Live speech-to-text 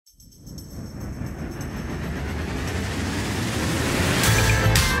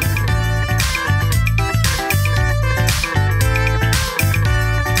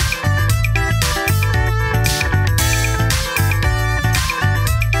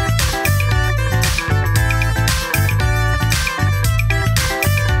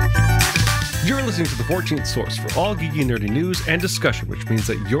14th source for all geeky nerdy news and discussion, which means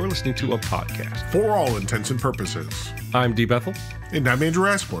that you're listening to a podcast. For all intents and purposes. I'm D. Bethel. And I'm Andrew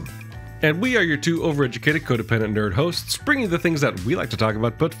Asplin. And we are your two overeducated, codependent nerd hosts, bringing the things that we like to talk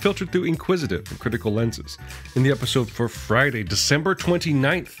about, but filtered through inquisitive and critical lenses. In the episode for Friday, December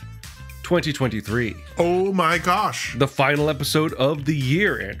 29th, 2023. Oh my gosh. The final episode of the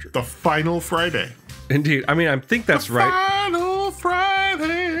year, Andrew. The final Friday. Indeed. I mean, I think that's the right. Final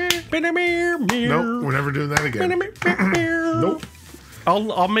Friday. Nope, we're never doing that again. Nope.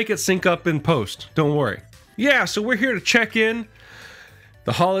 I'll make it sync up in post. Don't worry. Yeah, so we're here to check in.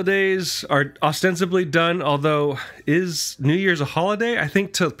 The holidays are ostensibly done, although is New Year's a holiday? I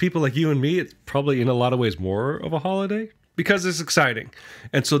think to people like you and me, it's probably in a lot of ways more of a holiday because it's exciting.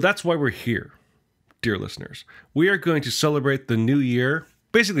 And so that's why we're here, dear listeners. We are going to celebrate the new year,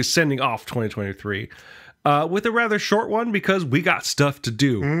 basically sending off 2023, with a rather short one because we got stuff to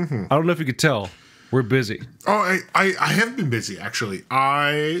do. Mm-hmm. I don't know if you could tell. We're busy. Oh, I have been busy, actually.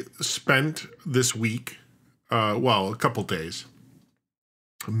 I spent this week, a couple days,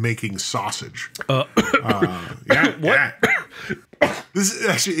 making sausage. What? Yeah. This is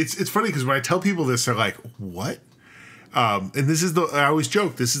actually it's funny because when I tell people this, they're like, "What?" And this is I always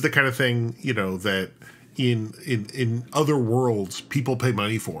joke. This is the kind of thing that in other worlds people pay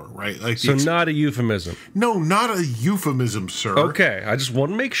money for, right? Like, so not a euphemism. No, not a euphemism, sir. Okay, I just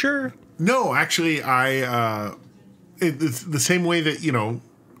want to make sure. No, actually, it's the same way that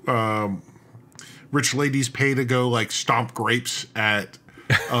rich ladies pay to go like stomp grapes at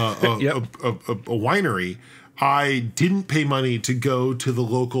a winery. I didn't pay money to go to the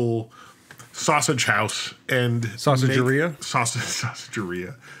local sausage house and Sausageria.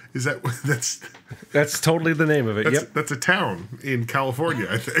 Sausageria. Is that's totally the name of it? Yep, that's a town in California,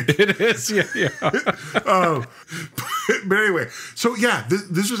 I think. It is. Yeah. But anyway, so yeah,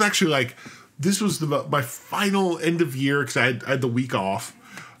 this was actually this was my final end of year because I had the week off.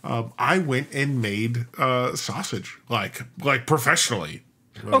 I went and made sausage like professionally.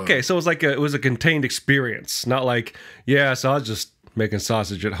 Okay, so it was a contained experience, not like, so I was just making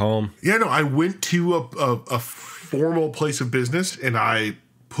sausage at home. Yeah, no, I went to a formal place of business and I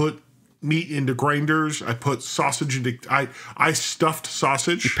put meat into grinders. I put sausage into I stuffed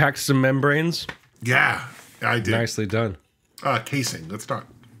sausage. You packed some membranes. Yeah, I did. Nicely done. Casing. Let's not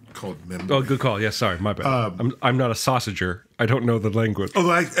call it membrane. Oh, good call. Yeah, sorry, my bad. I'm not a sausager. I don't know the language.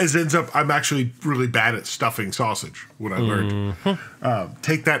 Although, as ends up, I'm actually really bad at stuffing sausage. What I learned.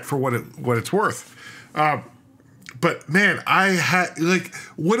 Take that for what it's worth. But man, I had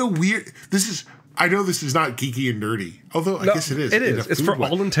what a weird. This is. I know this is not geeky and nerdy, although I guess it is. It is. It's for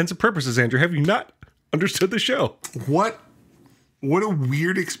all intents and purposes, Andrew. Have you not understood the show? What a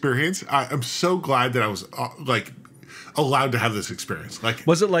weird experience. I'm so glad that I was allowed to have this experience.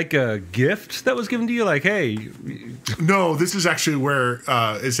 Was it like a gift that was given to you? Like, hey. No, this is actually where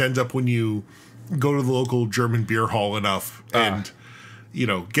it ends up when you go to the local German beer hall enough and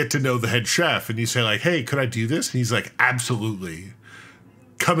get to know the head chef and you say like, hey, could I do this? And he's like, absolutely.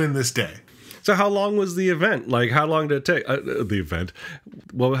 Come in this day. So how long was the event? Like, how long did it take? The event.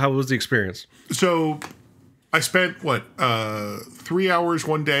 Well, how was the experience? So I spent 3 hours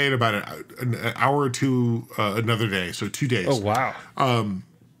one day and about an hour or two another day. So 2 days. Oh, wow.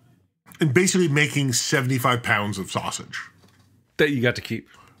 And basically making 75 pounds of sausage. That you got to keep?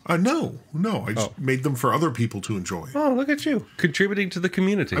 No. I just made them for other people to enjoy. Oh, look at you. Contributing to the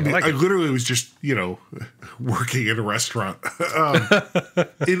community. I mean, I literally was just, working in a restaurant.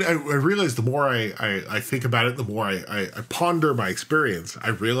 And I realized the more I think about it, the more I ponder my experience, I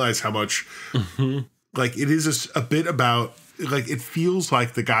realize how much, it is a bit about, it feels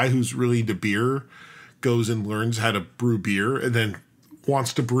like the guy who's really into beer goes and learns how to brew beer and then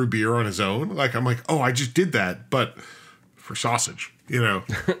wants to brew beer on his own. I'm like, oh, I just did that, but for sausage.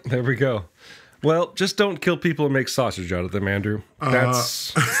 There we go. Well, just don't kill people and make sausage out of them, Andrew.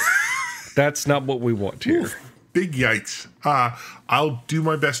 That's not what we want here. Oof, big yikes. I'll do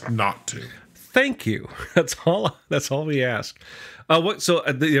my best not to. Thank you. That's all we ask.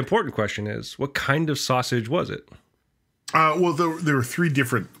 The important question is, what kind of sausage was it? There were 3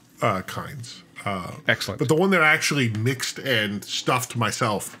 different kinds. Excellent. But the one that I actually mixed and stuffed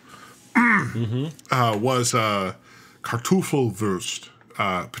myself was Kartoffelwurst,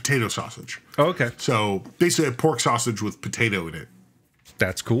 potato sausage. Oh, okay. So basically a pork sausage with potato in it.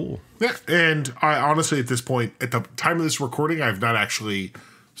 That's cool. Yeah, and I honestly, at this point, at the time of this recording, I've not actually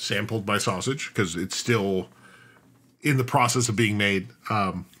sampled my sausage because it's still in the process of being made.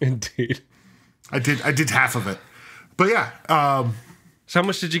 Indeed. I did half of it. But yeah. So how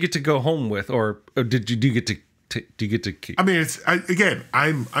much did you get to go home with? Or did you get to do you get to keep? I mean,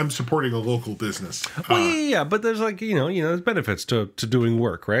 I'm supporting a local business. Well, yeah, but there's like there's benefits to doing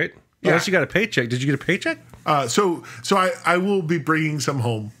work, right? Yeah. Unless you got a paycheck. Did you get a paycheck? So I will be bringing some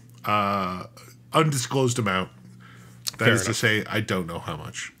home, undisclosed amount. That is to say, I don't know how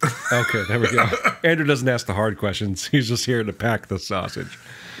much. Okay, there we go. Andrew doesn't ask the hard questions. He's just here to pack the sausage.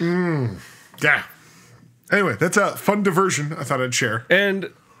 Yeah. Anyway, that's a fun diversion I thought I'd share.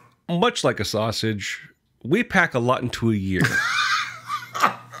 And much like a sausage, we pack a lot into a year.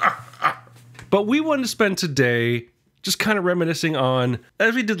 But we wanted to spend today just kind of reminiscing on,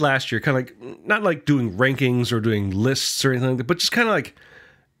 as we did last year, kind of like, not like doing rankings or doing lists or anything like that, but just kind of like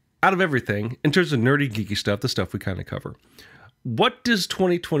out of everything, in terms of nerdy, geeky stuff, the stuff we kind of cover. What does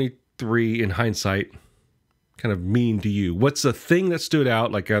 2023 in hindsight kind of mean to you? What's the thing that stood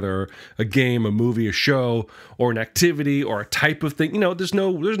out, like either a game, a movie, a show, or an activity, or a type of thing? There's no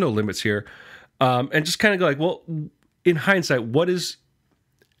limits here. And just kind of go like, well, in hindsight, what is,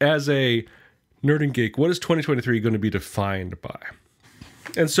 as a nerd and geek, what is 2023 going to be defined by?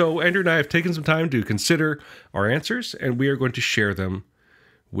 And so Andrew and I have taken some time to consider our answers, and we are going to share them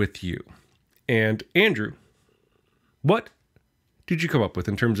with you. And Andrew, what did you come up with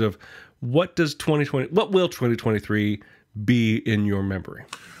in terms of what will 2023 be in your memory?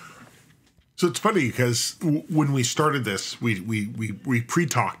 So it's funny because when we started this, we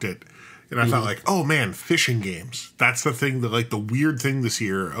pre-talked it, and I thought like, oh man, fishing games. That's the thing, that like the weird thing this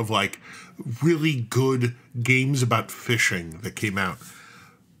year of like really good games about fishing that came out.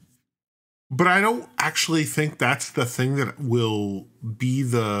 But I don't actually think that's the thing that will be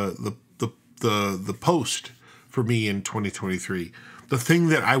the post for me in 2023. The thing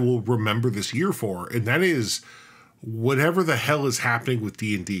that I will remember this year for, and that is whatever the hell is happening with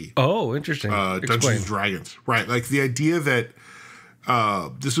D&D. Oh, interesting. Dungeons and Dragons. Right. Like the idea that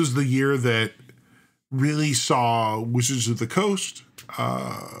this was the year that really saw Wizards of the Coast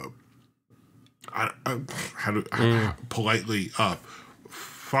politely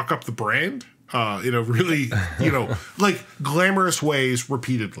fuck up the brand in a really, like glamorous ways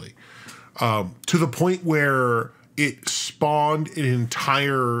repeatedly, to the point where it spawned an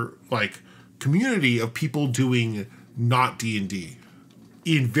entire like community of people doing not D&D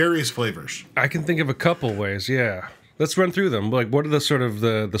in various flavors. I can think of a couple ways. Yeah. Let's run through them. Like, what are the sort of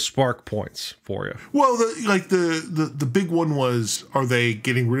the spark points for you? Well, the big one was, are they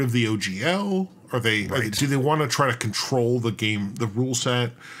getting rid of the OGL? Do they want to try to control the game, the rule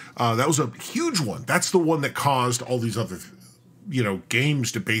set? That was a huge one. That's the one that caused all these other,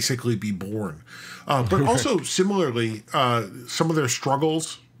 games to basically be born. But also similarly, some of their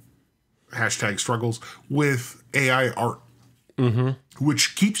struggles, #struggles, with AI art,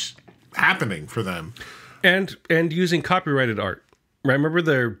 which keeps happening for them. And using copyrighted art. Right? Remember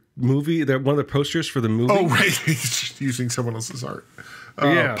their movie, one of the posters for the movie? Oh, right. He's just using someone else's art.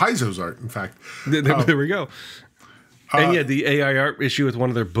 Paizo's art, in fact. There we go. And yeah, the AI art issue with one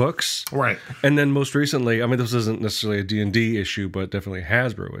of their books. Right. And then most recently, I mean, this isn't necessarily a D&D issue, but definitely a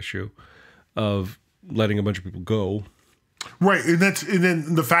Hasbro issue of letting a bunch of people go. Right. And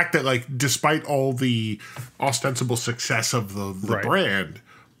then the fact that, like, despite all the ostensible success of the brand,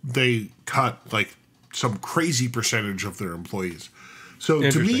 they cut, like, some crazy percentage of their employees.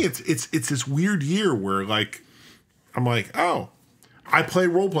 So to me, it's this weird year where, like, I'm like, oh, I play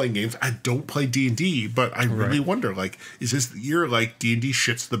role-playing games. I don't play D&D, but I really wonder, like, is this the year, like, D&D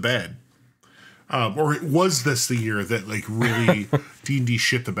shits the bed? Or was this the year that, like, really D&D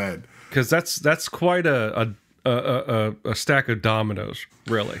shit the bed? Because that's quite a stack of dominoes,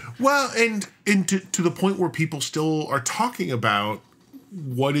 really. Well, and to the point where people still are talking about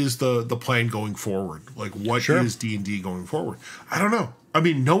what is the plan going forward? Like, what is D&D going forward? I don't know. I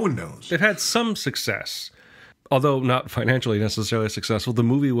mean, no one knows. It had some success. Although not financially necessarily successful, the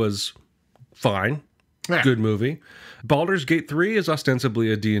movie was fine. Yeah. Good movie. Baldur's Gate 3 is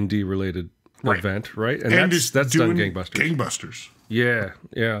ostensibly a D&D related event, right? And that's done gangbusters. Yeah.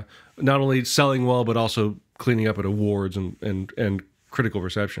 Not only selling well, but also cleaning up at awards and critical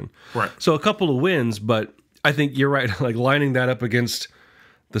reception. Right. So a couple of wins, but I think you're right. Like, lining that up against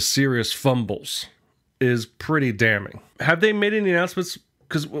the serious fumbles is pretty damning. Have they made any announcements?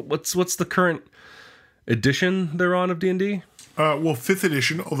 Because what's the current edition they're on of D&D? Well, 5th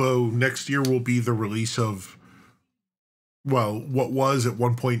edition, although next year will be the release of, well, what was at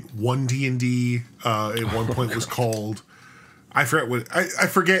one point one D&D, at one point was called, I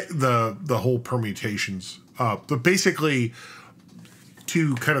forget the whole permutations, but basically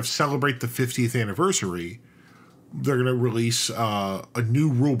to kind of celebrate the 50th anniversary, they're going to release a new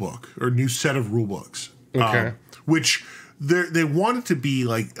rule book or new set of rule books, okay. Which they want it to be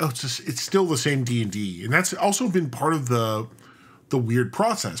like, oh, it's still the same D&D. And that's also been part of the weird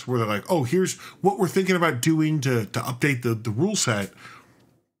process where they're like, oh, here's what we're thinking about doing to update the rule set.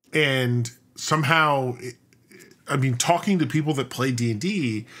 And somehow, I mean, talking to people that play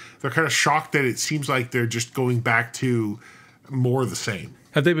D&D, they're kind of shocked that it seems like they're just going back to more of the same.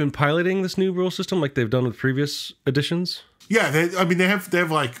 Have they been piloting this new rule system like they've done with previous editions? Yeah, they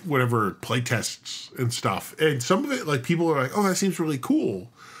have like whatever play tests and stuff, and some of it like people are like, oh, that seems really cool,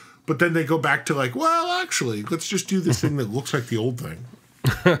 but then they go back to like, well, actually, let's just do this thing that looks like the old thing.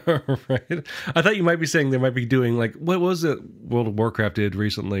 Right. I thought you might be saying they might be doing like what was it World of Warcraft did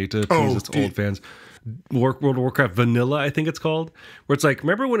recently to appease its old fans. World of Warcraft Vanilla, I think it's called, where it's like,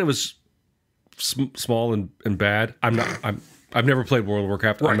 remember when it was small and bad? I've never played World of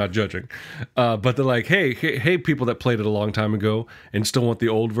Warcraft. Right. I'm not judging. But they're like, hey, people that played it a long time ago and still want the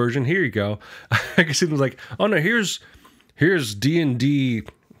old version, here you go. I guess it was like, oh no, here's D&D,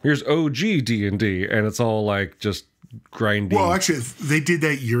 here's OG D&D, and it's all like just grinding. Well, actually, they did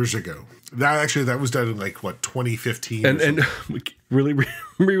that years ago. That was done in like, what, 2015? And really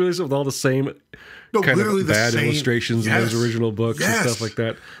re-release it with all the same kind of bad illustrations in those original books and stuff like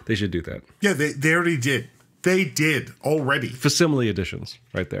that. They should do that. Yeah, they already did. They did already. Facsimile editions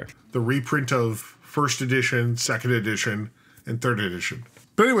right there. The reprint of first edition, second edition, and third edition.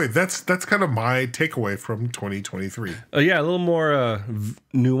 But anyway, that's kind of my takeaway from 2023. Yeah, a little more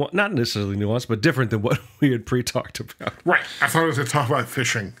not necessarily nuanced, but different than what we had pre-talked about. Right. I thought I was going to talk about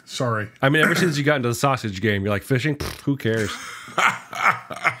fishing. Sorry. I mean, ever since you got into the sausage game, you're like, fishing? Pfft, who cares?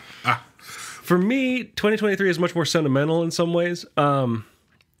 For me, 2023 is much more sentimental in some ways.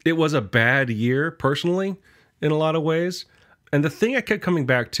 It was a bad year, personally, in a lot of ways. And the thing I kept coming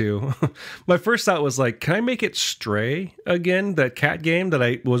back to, my first thought was like, can I make it Stray again? That cat game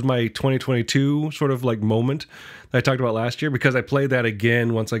that was my 2022 sort of like moment that I talked about last year, because I played that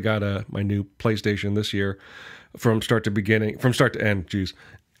again once I got my new PlayStation this year from start to end. Geez.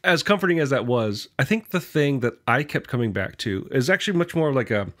 As comforting as that was, I think the thing that I kept coming back to is actually much more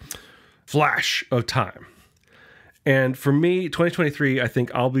like a flash of time. And for me, 2023, I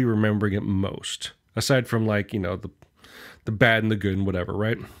think I'll be remembering it most, aside from like, you know, the bad and the good and whatever,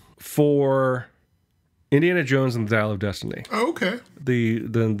 right? For Indiana Jones and the Dial of Destiny. Oh, okay. The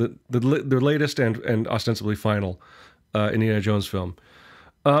latest and ostensibly final Indiana Jones film.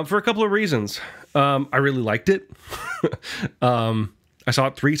 For a couple of reasons. I really liked it. I saw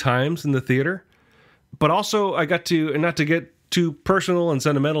it 3 times in the theater. But also I got to, and not to get too personal and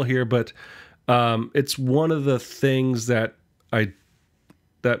sentimental here, but it's one of the things that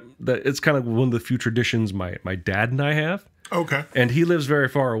it's kind of one of the few traditions my dad and I have. Okay. And he lives very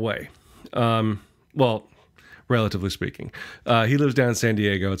far away. Well, relatively speaking. He lives down in San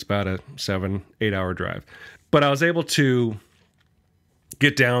Diego. It's about a 7-8 hour drive. But I was able to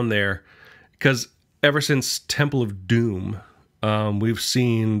get down there because ever since Temple of Doom, we've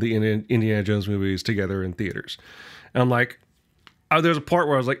seen the Indiana Jones movies together in theaters. And I'm like, there's a part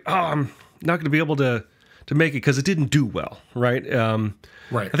where I was like, I'm not going to be able to make it because it didn't do well, right?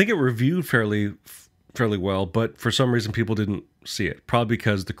 Right. I think it reviewed fairly well, but for some reason people didn't see it. Probably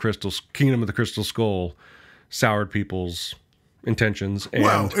because the Kingdom of the Crystal Skull soured people's intentions.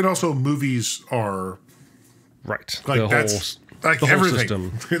 And also movies are right. Like that's like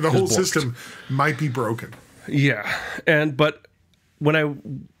everything. The whole system might be broken. Yeah, but when I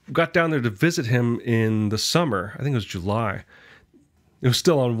got down there to visit him in the summer, I think it was July. It was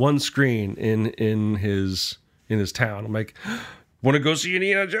still on one screen in his town. I'm like, want to go see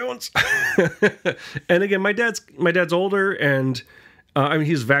Indiana Jones? And again, my dad's older, and I mean,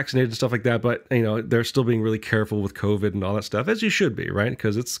 he's vaccinated and stuff like that, but you know, they're still being really careful with COVID and all that stuff, as you should be, right?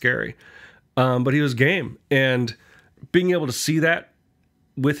 Because it's scary. But he was game, and being able to see that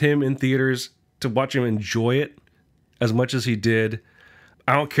with him in theaters, to watch him enjoy it as much as he did.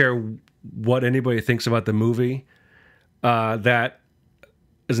 I don't care what anybody thinks about the movie. That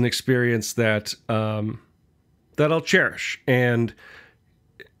is an experience that I'll cherish. And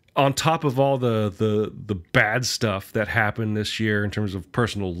on top of all the bad stuff that happened this year in terms of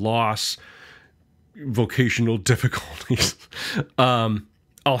personal loss, vocational difficulties,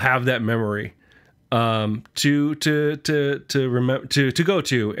 I'll have that memory to remember, to go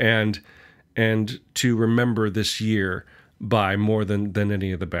to and to remember this year by more than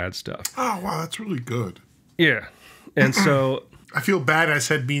any of the bad stuff. Oh wow, that's really good. Yeah. And so I feel bad I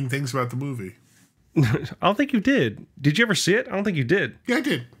said mean things about the movie. I don't think you did. Did you ever see it? I don't think you did. Yeah,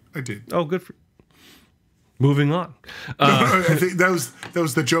 I did. Oh, good for Moving on. I think that was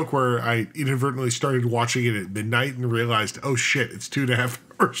the joke where I inadvertently started watching it at midnight and realized, oh shit, it's 2.5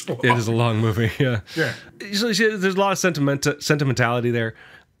 hours long. It is a long movie, yeah. Yeah. So there's a lot of sentimentality there.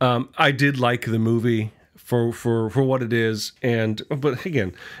 I did like the movie for what it is, but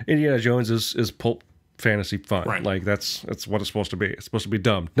again, Indiana Jones is pulp fantasy fun. Right. Like that's what it's supposed to be. It's supposed to be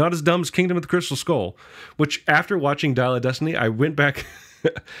dumb. Not as dumb as Kingdom of the Crystal Skull, which after watching Dial of Destiny, I went back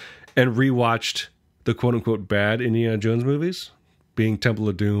and rewatched the quote-unquote bad Indiana Jones movies, being Temple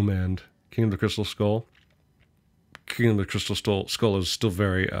of Doom and Kingdom of the Crystal Skull. Kingdom of the Crystal Skull is still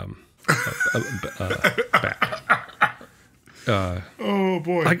very bad. Oh,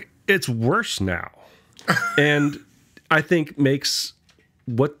 boy. Like, it's worse now. And I think makes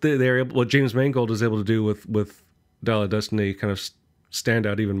what James Mangold is able to do with Dial of Destiny kind of stand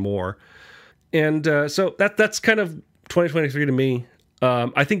out even more. And so that's kind of 2023 to me.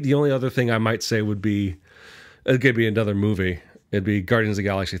 I think the only other thing I might say would be, it could be another movie. It'd be Guardians of the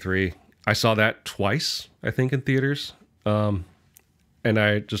Galaxy 3. I saw that twice, I think, in theaters. And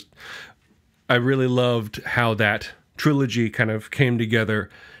I really loved how that trilogy kind of came together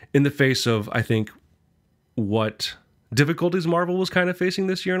in the face of, I think, what difficulties Marvel was kind of facing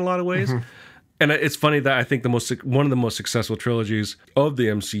this year in a lot of ways. Mm-hmm. And it's funny that I think one of the most successful trilogies of the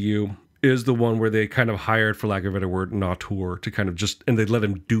MCU is the one where they kind of hired, for lack of a better word, an auteur to kind of and they let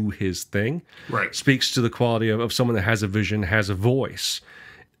him do his thing. Right. Speaks to the quality of someone that has a vision, has a voice,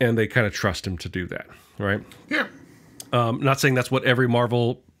 and they kind of trust him to do that, right? Yeah. Not saying that's what every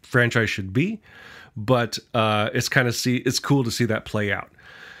Marvel franchise should be, but it's cool to see that play out.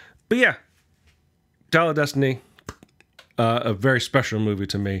 But yeah, Dial of Destiny, a very special movie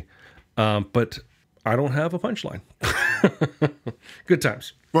to me, but I don't have a punchline. Good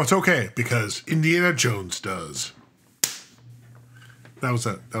times. Well, it's okay because Indiana Jones does. That was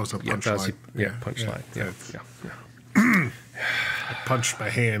a punchline. Punchline. Yeah. I punched my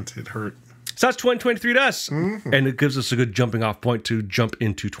hand. It hurt. So that's 2023 to us. Mm-hmm. And it gives us a good jumping off point to jump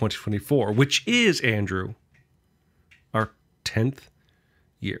into 2024, which is, Andrew, our 10th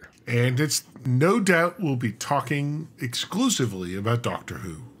year. And it's no doubt we'll be talking exclusively about Doctor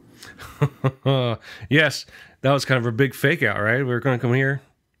Who. Yes, that was kind of a big fake out, right? We were going to come here.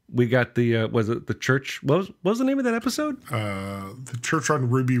 We got the, was it the church? What was the name of that episode? The Church on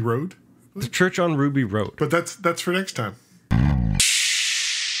Ruby Road. The Church on Ruby Road. But that's for next time.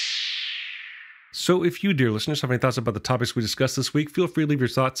 So if you, dear listeners, have any thoughts about the topics we discussed this week, feel free to leave your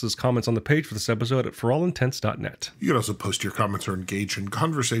thoughts as comments on the page for this episode at forallintents.net. You can also post your comments or engage in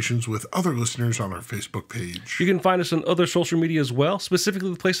conversations with other listeners on our Facebook page. You can find us on other social media as well, specifically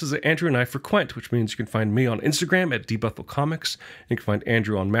the places that Andrew and I frequent, which means you can find me on Instagram at @dbethelcomics, and you can find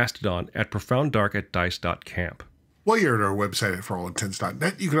Andrew on Mastodon at profounddark@dice.camp. While you're at our website at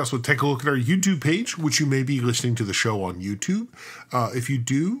forallintents.net, you can also take a look at our YouTube page, which you may be listening to the show on YouTube. If you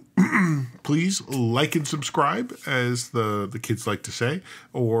do, please like and subscribe, as the kids like to say,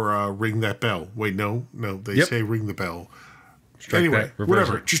 or ring that bell. Wait, no, they say ring the bell. Anyway,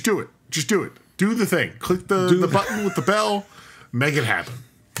 whatever. Just do it. Do the thing. Click the button with the bell. Make it happen.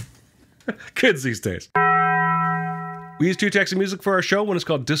 Kids these days. We use two tracks of music for our show. One is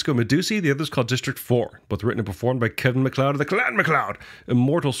called Disco Medusi, the other is called District 4. Both written and performed by Kevin MacLeod of the Clan MacLeod,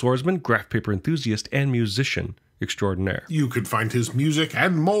 immortal swordsman, graph paper enthusiast, and musician extraordinaire. You can find his music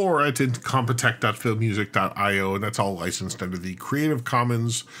and more at incompetech.filmmusic.io, and that's all licensed under the Creative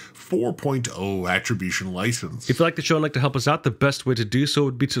Commons 4.0 attribution license. If you like the show and like to help us out, the best way to do so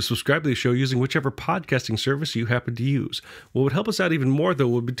would be to subscribe to the show using whichever podcasting service you happen to use. What would help us out even more, though,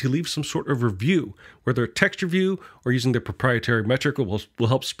 would be to leave some sort of review, whether a text review or using their proprietary metric will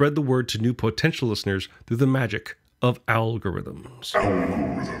help spread the word to new potential listeners through the magic of algorithms.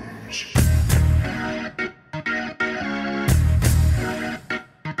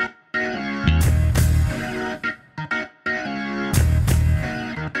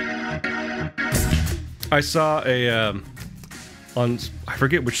 I saw on, I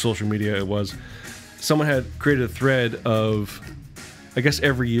forget which social media it was, someone had created a thread of, I guess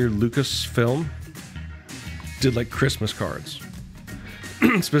every year Lucasfilm did like Christmas cards.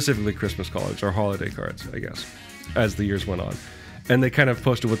 Specifically Christmas cards or holiday cards, I guess, as the years went on. And they kind of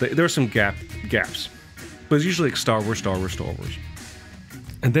posted there were some gaps. But it was usually like Star Wars.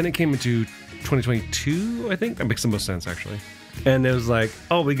 And then it came into 2022, I think. That makes the most sense, actually. And it was like,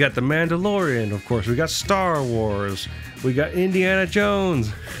 oh, we got The Mandalorian, of course. We got Star Wars. We got Indiana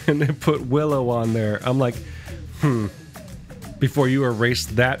Jones. And they put Willow on there. I'm like, before you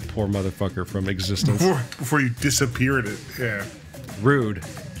erased that poor motherfucker from existence. Before you disappeared it, yeah. Rude.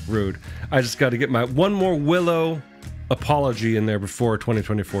 I just got to get my one more Willow apology in there before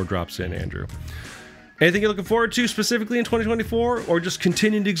 2024 drops in, Andrew. Anything you're looking forward to specifically in 2024, or just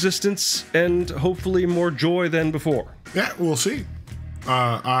continued existence and hopefully more joy than before? Yeah, we'll see.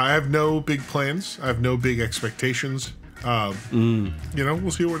 I have no big plans. I have no big expectations. You know, we'll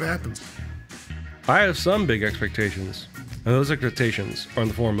see what happens. I have some big expectations, and those expectations are in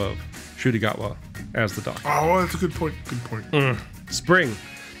the form of Shudigatwa as the Doctor. Oh, that's a good point. Good point. Spring.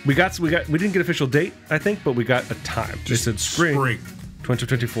 We didn't get official date, I think, but we got a time. They said spring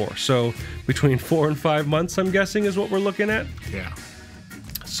 2024. So between 4 and 5 months, I'm guessing, is what we're looking at. Yeah.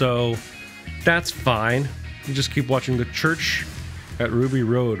 So that's fine. You just keep watching The Church at Ruby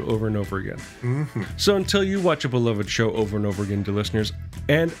Road over and over again. So until you watch a beloved show over and over again, dear listeners,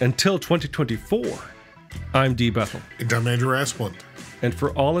 and until 2024, I'm D. Bethel. And I'm Andrew Asplund. And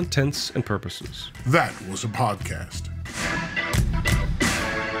for all intents and purposes, that was a podcast.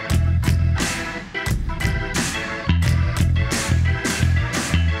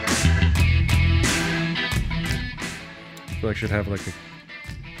 I feel like I should have like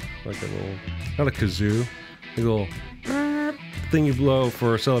a little, not a kazoo, a little thing you blow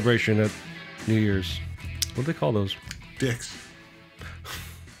for a celebration at New Year's. What do they call those? Dicks.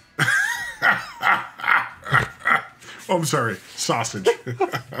 Oh, I'm sorry. Sausage.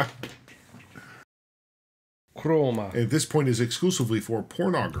 Chroma. At this point is exclusively for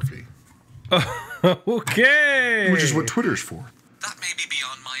pornography. Okay. Which is what Twitter's for. That may be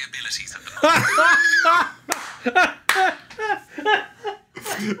beyond my abilities at the moment.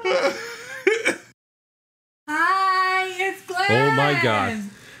 Hi, it's Glenn. Oh my God.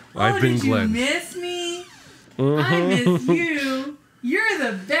 I've been did Glenn. You miss me? I miss you. You're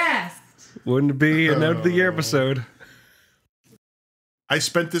the best. Wouldn't it be an end of the year episode? I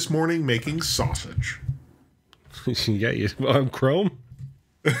spent this morning making sausage. Yeah, on Chrome.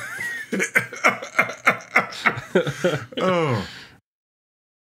 Oh.